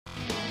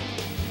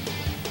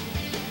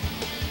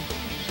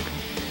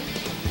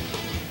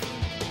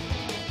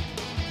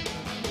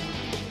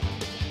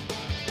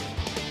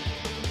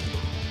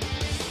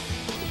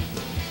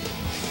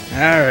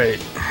Alright,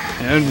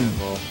 and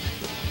well,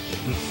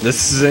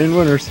 this is Zain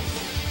Winners.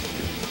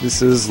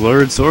 This is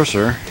Lurid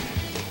Sorcerer.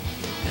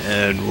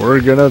 And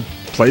we're gonna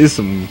play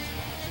some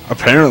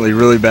apparently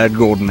really bad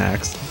Golden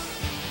Axe.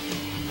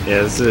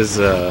 Yeah, this is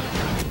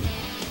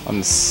on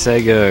the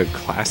Sega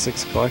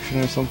Classics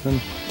Collection or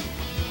something.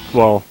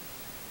 Well,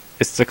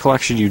 it's the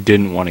collection you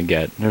didn't want to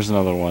get. There's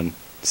another one.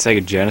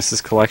 Sega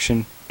Genesis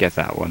Collection. Get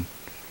that one.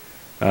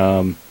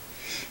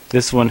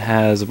 This one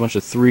has a bunch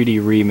of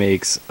 3D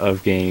remakes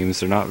of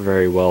games. They're not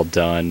very well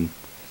done.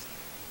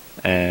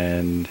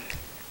 And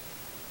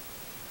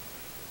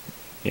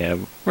yeah,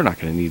 we're not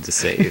going to need to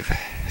save.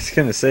 I was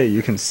gonna say,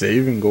 you can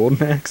save in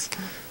Golden Axe?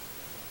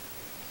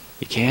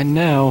 You can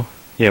now.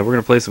 Yeah, we're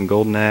going to play some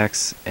Golden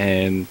Axe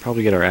and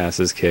probably get our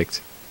asses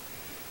kicked.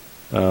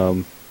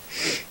 Yeah.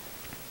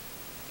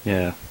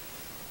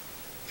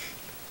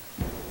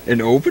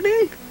 An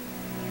opening?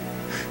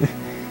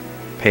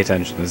 Pay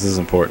attention, this is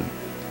important.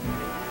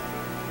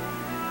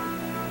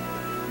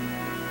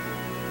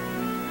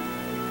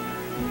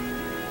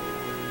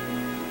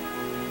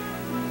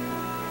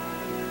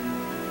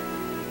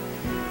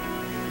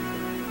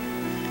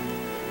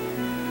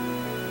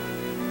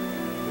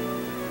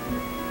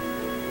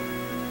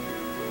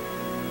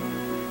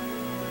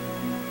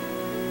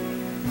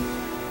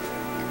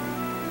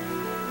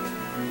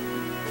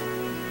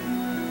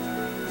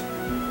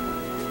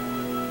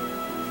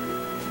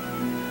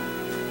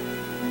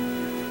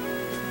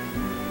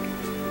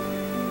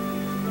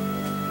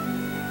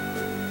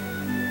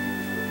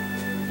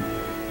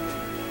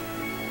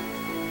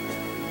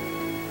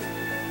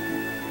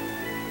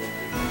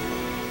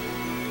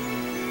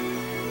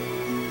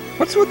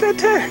 What's with that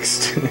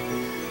text?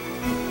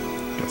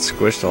 Got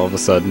squished all of a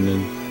sudden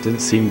and didn't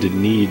seem to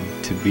need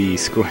to be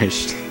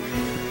squished.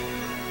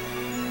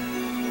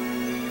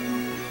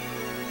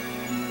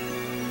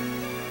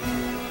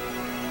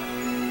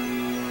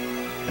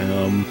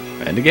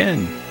 And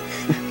again.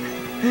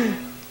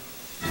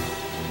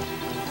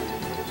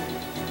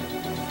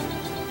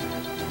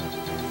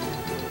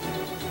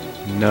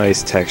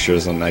 Nice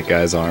textures on that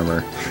guy's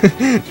armor.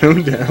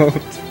 No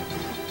doubt.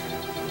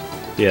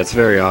 Yeah, it's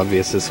very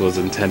obvious this was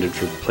intended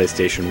for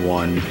PlayStation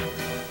 1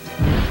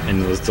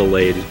 and was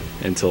delayed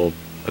until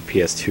a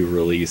PS2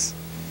 release.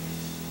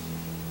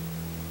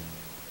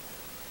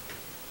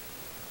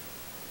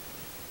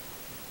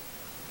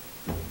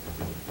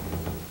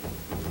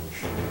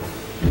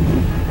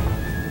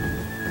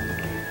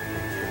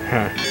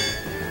 Huh.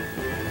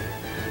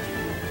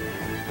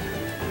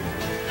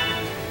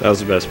 That was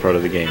the best part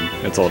of the game.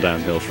 It's all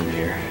downhill from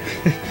here.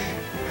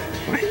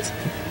 What?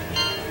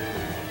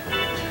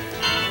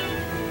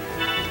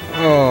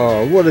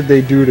 Oh, what did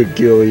they do to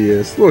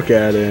Gilius? Look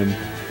at him.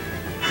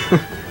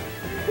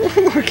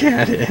 Look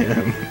at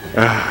him.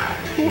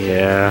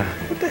 Yeah.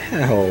 What the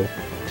hell?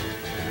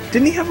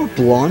 Didn't he have a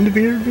blonde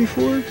beard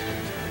before?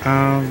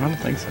 I don't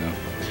think so.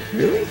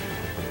 Really?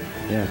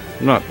 Yeah.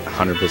 I'm not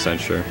 100%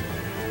 sure.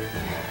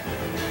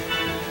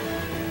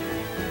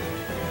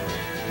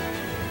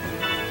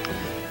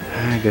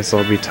 I guess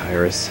I'll be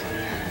Tyrus.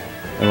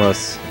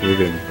 Unless you're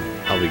good.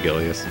 I'll be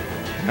Gilius.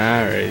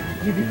 Alright,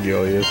 you can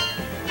Gilius.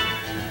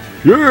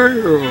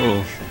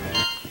 Yeah!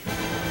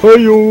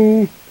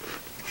 Hi-yo!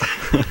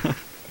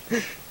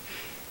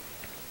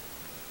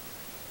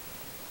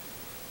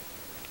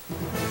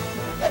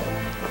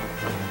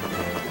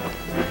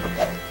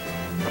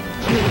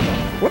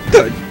 What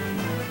the?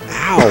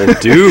 Ow,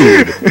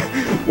 dude!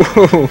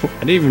 Whoa! I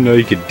didn't even know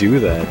you could do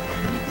that.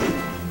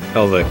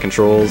 Oh, the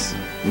controls,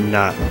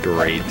 not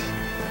great.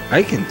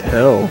 I can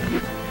tell.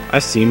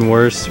 I've seen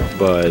worse,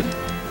 but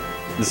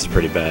this is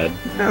pretty bad.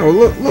 Oh,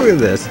 look at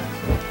this.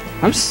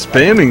 I'm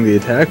spamming the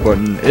attack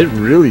button. It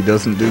really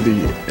doesn't do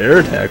the air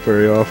attack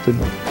very often.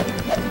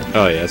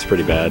 Oh yeah, it's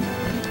pretty bad.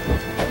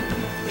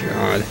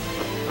 God.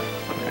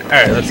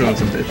 Alright, let's run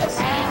some bitches.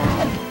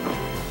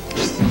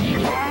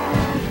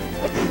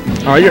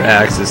 Oh, your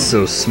axe is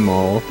so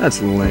small.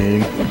 That's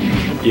lame.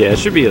 Yeah, it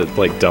should be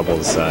like double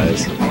the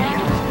size.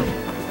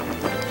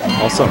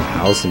 Also, I'm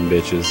housing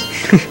bitches.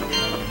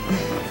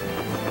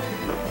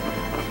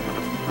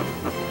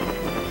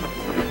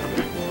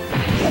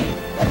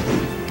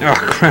 Oh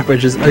crap, I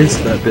just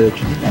iced that bitch.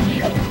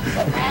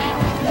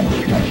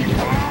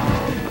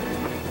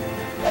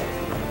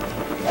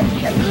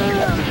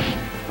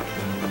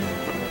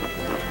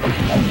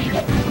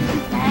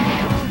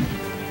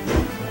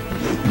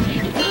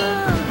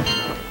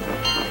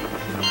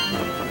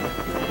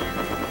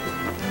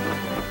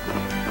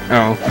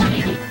 Oh.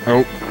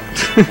 Oh.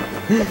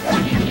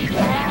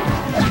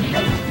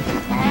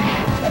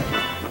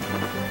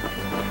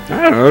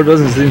 I don't know, it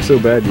doesn't seem so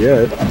bad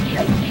yet.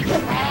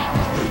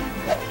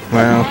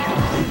 Well,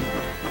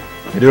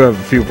 I do have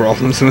a few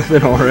problems with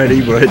it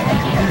already, but...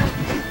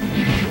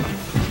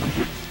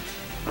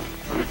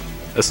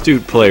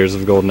 Astute players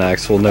of Golden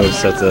Axe will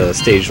notice that the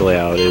stage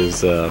layout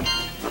is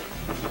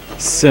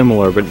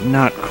similar, but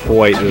not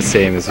quite the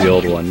same as the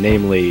old one.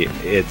 Namely,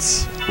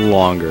 it's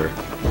longer.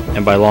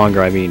 And by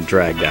longer, I mean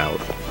dragged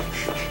out.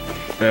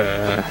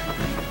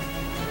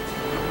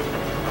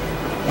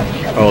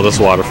 Oh, this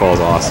waterfall is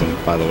awesome,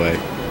 by the way.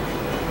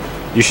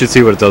 You should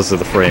see what it does to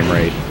the frame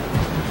rate.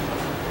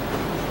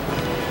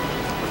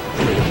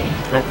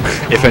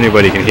 If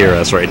anybody can hear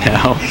us right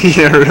now.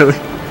 Yeah, really.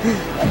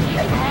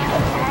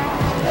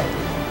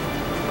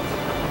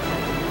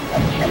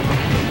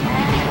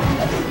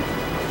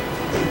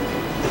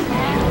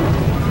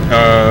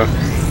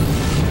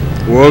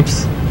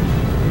 Whoops.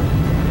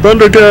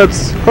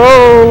 Thundercats!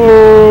 Oh!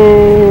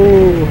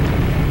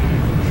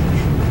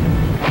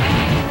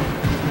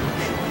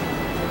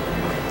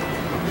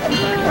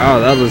 Wow,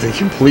 that was a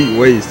complete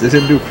waste. It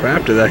didn't do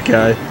crap to that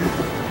guy.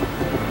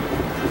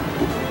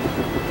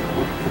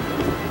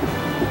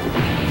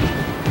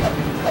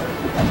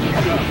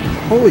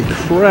 Holy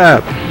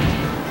crap!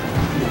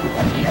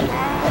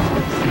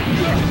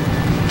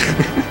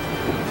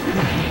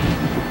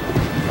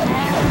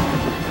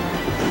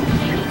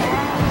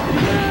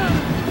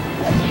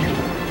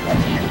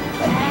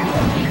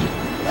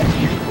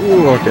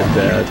 Ooh, look at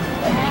that.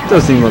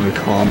 Doesn't even let me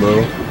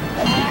combo.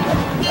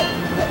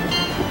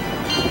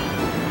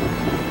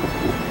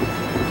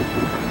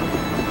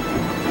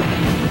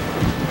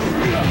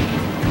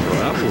 Well,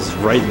 that was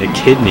right in the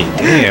kidney.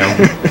 Damn.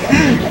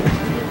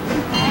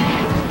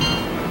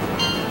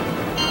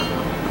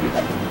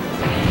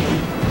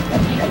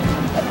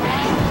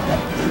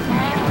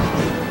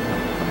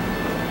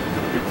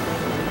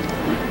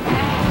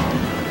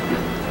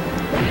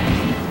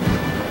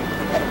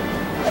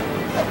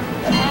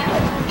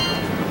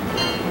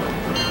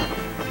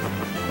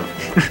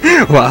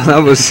 Wow,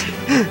 that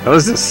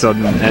was a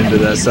sudden end to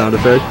that sound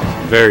effect.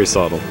 Very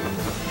subtle.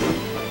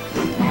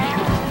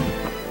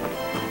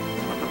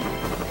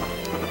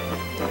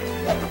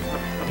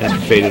 And it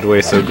faded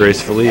away so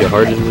gracefully, you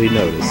hardly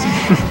noticed.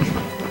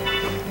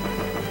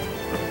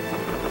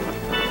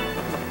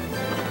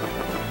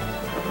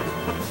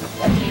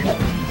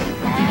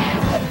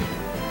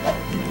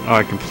 Oh,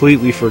 I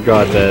completely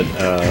forgot that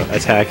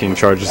attacking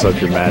charges up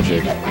your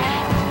magic.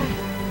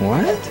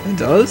 What? It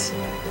does?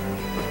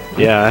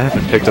 Yeah, I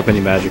haven't picked up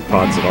any magic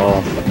pots at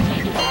all.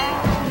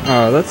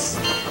 Oh, that's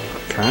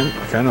kind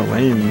of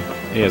lame.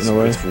 Yeah, in a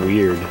way. it's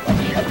weird.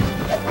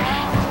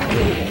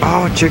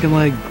 Oh, chicken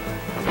leg!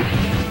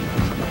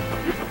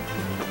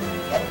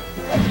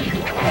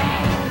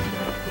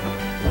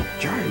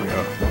 There you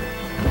go.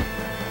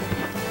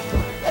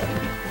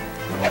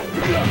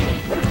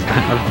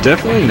 I've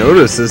definitely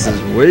noticed this is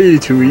way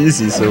too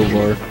easy so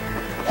far.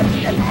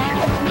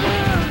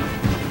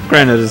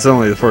 Granted, it's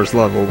only the first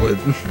level, but...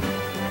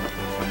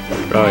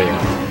 Oh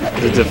yeah,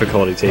 the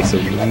difficulty takes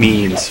a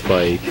mean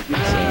spike,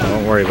 so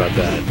don't worry about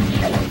that.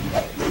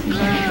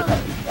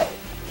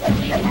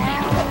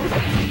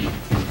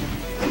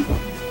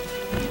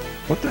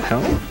 What the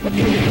hell?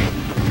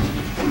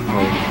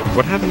 Oh,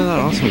 what happened to that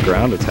awesome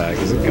ground attack?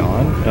 Is it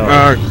gone?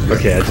 Oh,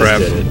 okay, I crap.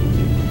 just did it.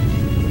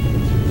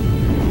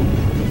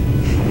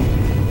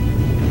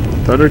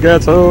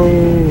 Thundercats,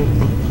 oh!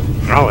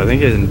 Oh, I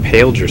think it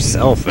impaled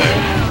yourself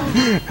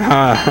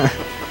there.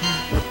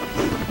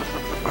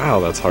 Wow,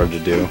 that's hard to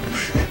do.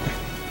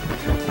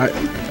 I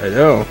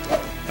know.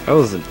 That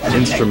was an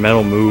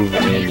instrumental move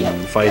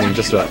in fighting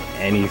just about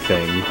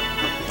anything in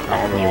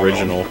the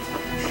original.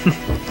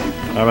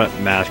 I'm at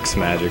max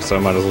magic, so I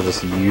might as well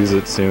just use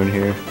it soon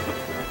here.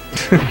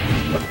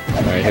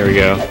 Alright, here we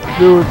go.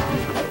 Do it.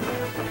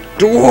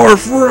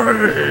 Dwarf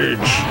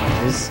Rage!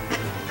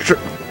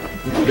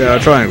 Yeah,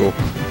 triangle.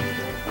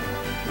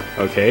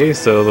 Okay,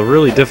 so the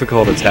really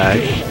difficult attack,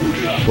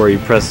 where you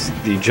press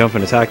the jump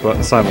and attack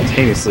button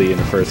simultaneously in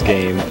the first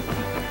game,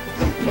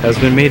 has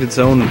been made its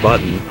own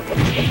button,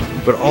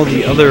 but all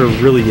the other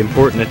really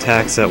important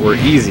attacks that were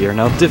easy are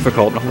now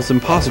difficult and almost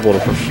impossible to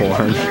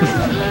perform.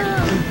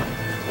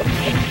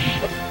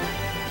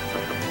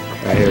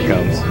 Alright, here it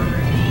comes.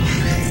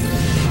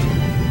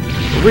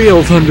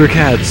 Real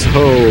Thundercats,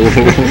 ho!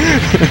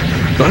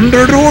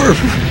 Thunder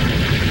Dwarf!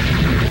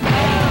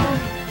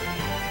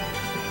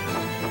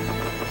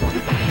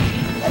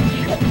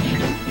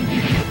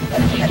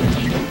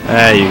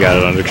 Ah, you got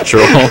it under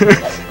control.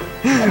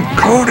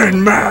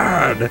 Conan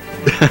mad!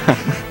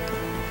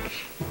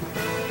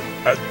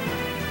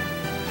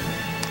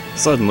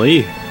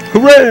 Suddenly,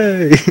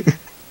 Hooray!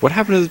 what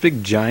happened to those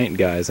big giant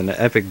guys in an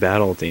epic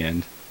battle at the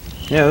end?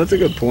 Yeah, that's a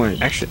good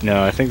point. Actually,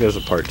 no, I think there's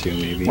a part 2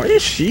 maybe. Why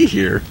is she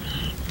here?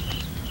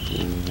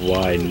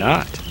 Why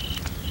not?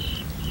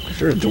 If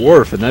you're a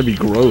dwarf, and that'd be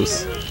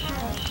gross.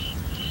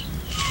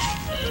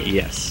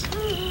 Yes.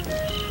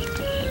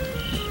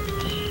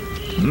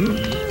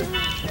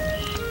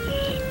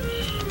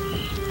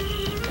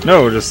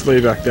 No, just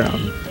lay back down.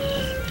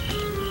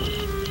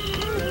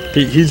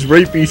 He's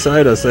right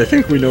beside us. I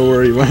think we know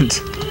where he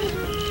went.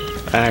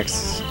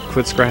 Axe,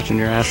 quit scratching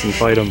your ass and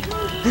fight him.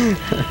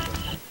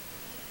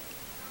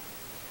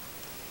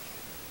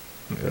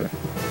 Yeah.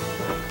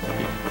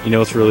 You know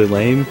what's really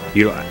lame?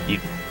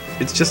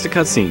 It's just a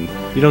cutscene.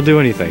 You don't do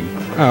anything.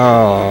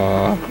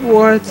 Aww,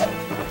 what?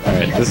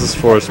 Alright, this is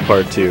Forest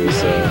Part 2,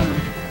 so...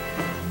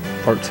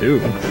 Part 2?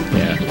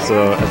 Yeah,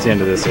 so at the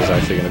end of this, there's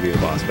actually going to be a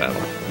boss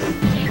battle.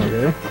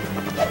 Okay.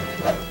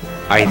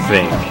 I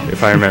think,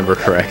 if I remember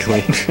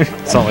correctly.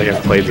 It's not like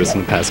I've played this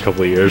in the past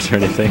couple of years or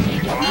anything.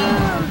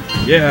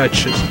 Yeah,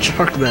 just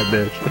chuck that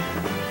bitch.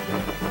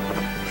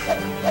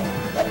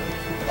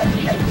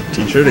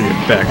 Teach her to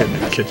get back in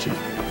the kitchen.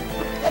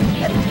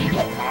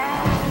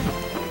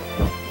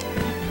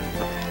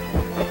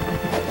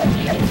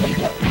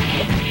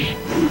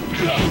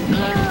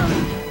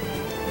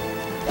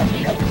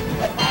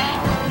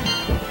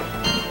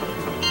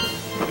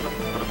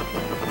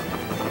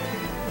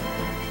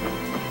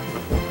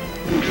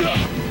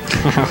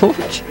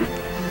 Ouch.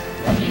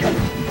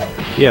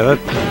 Yeah, that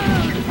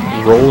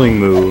rolling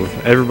move,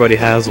 everybody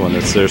has one.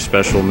 It's their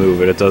special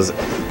move, and it does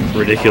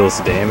ridiculous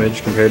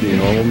damage compared to your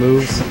normal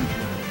moves.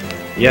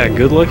 Yeah,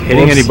 good luck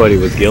hitting anybody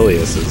with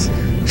Giliuses.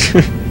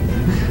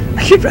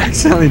 I keep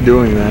accidentally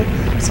doing that.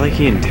 It's like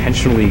he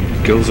intentionally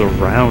goes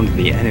around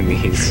the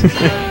enemies.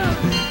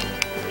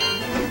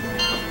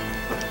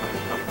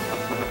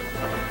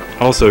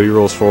 Also, he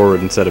rolls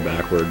forward instead of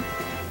backward.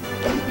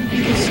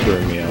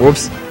 Screwing me up.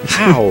 Whoops.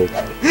 Ow!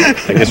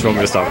 I guess you want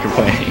me to stop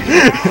complaining.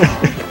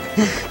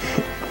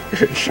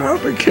 Shut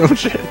up and kill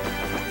shit.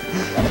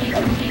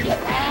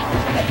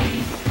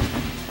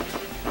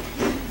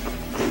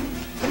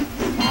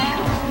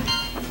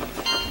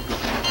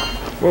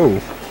 Whoa.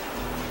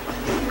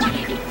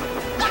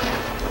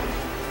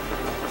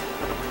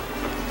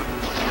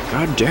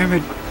 God damn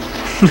it.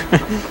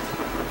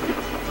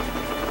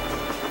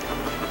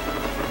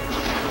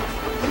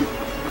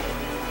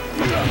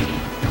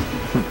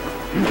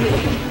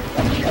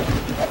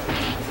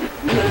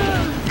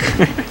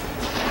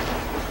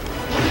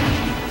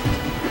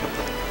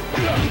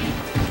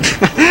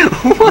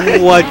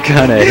 What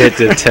kind of hit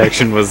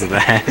detection was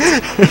that?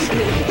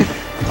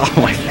 Oh,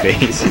 my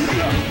face.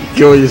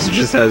 Gilius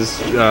just has,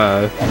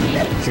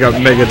 he's got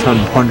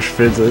megaton punch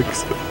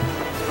physics.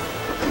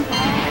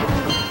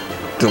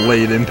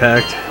 Delayed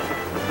impact.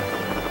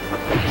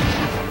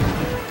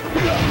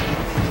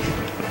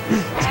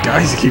 These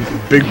guys keep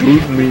big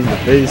booting me in the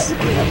face.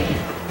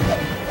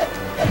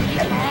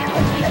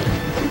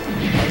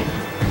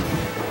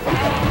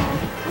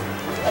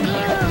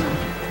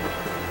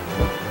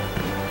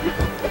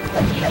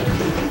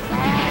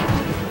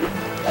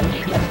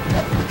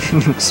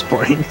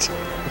 Sprained.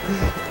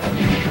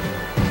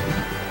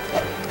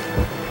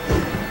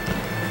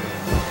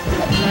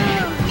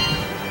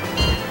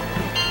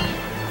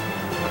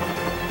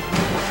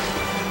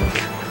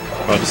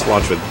 I'll just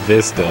watch what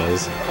this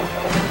does.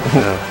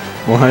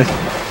 What?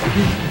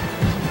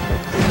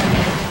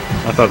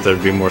 I thought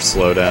there'd be more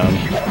slowdown.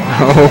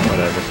 Oh.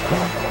 Whatever.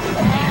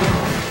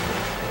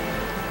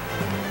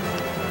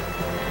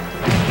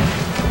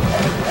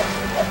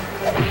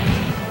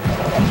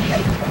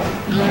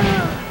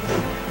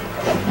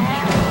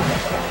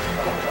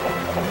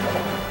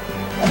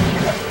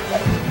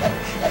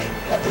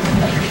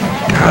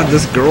 God,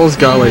 this girl's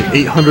got like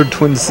 800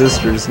 twin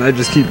sisters, and I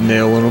just keep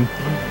nailing them.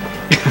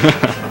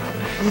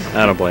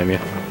 I don't blame you.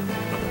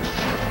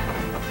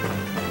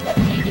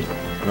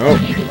 Oh,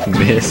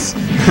 Miss.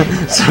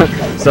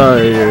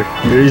 sorry, you're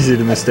easy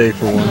to mistake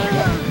for one.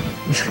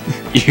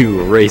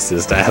 You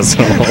racist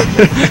asshole.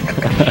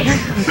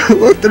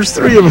 Look, there's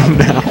 3 of them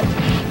now.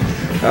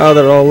 Oh,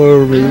 they're all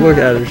over me. Look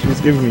at her.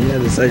 She's giving me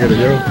head a second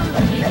ago.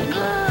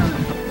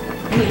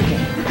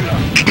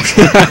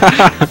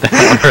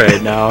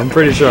 Alright, now I'm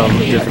pretty sure I'm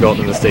difficult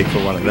to mistake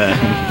for one of them.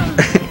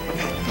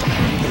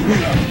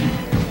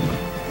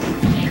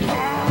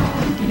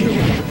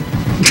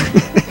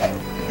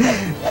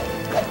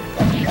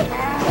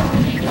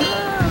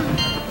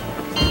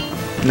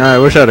 Nah, I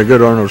wish I had a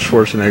good Arnold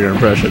Schwarzenegger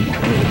impression.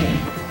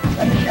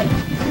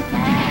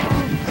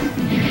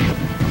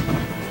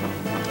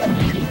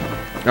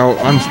 Oh,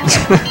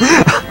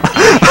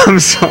 I'm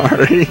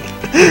sorry.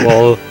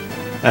 Well,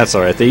 that's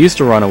alright. They used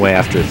to run away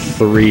after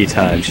 3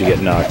 times you get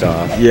knocked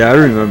off. Yeah, I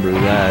remember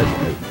that.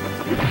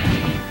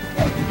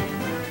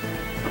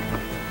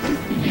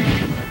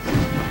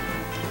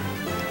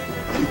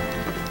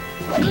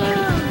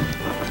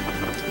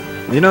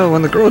 You know,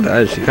 when the girl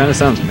dies, she kind of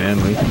sounds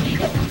manly.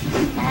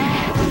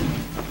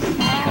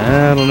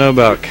 I don't know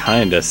about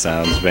kinda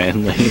sounds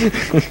manly.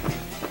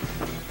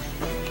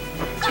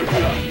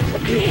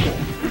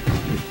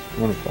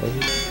 Wanna pause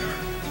it?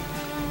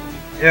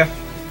 Yeah.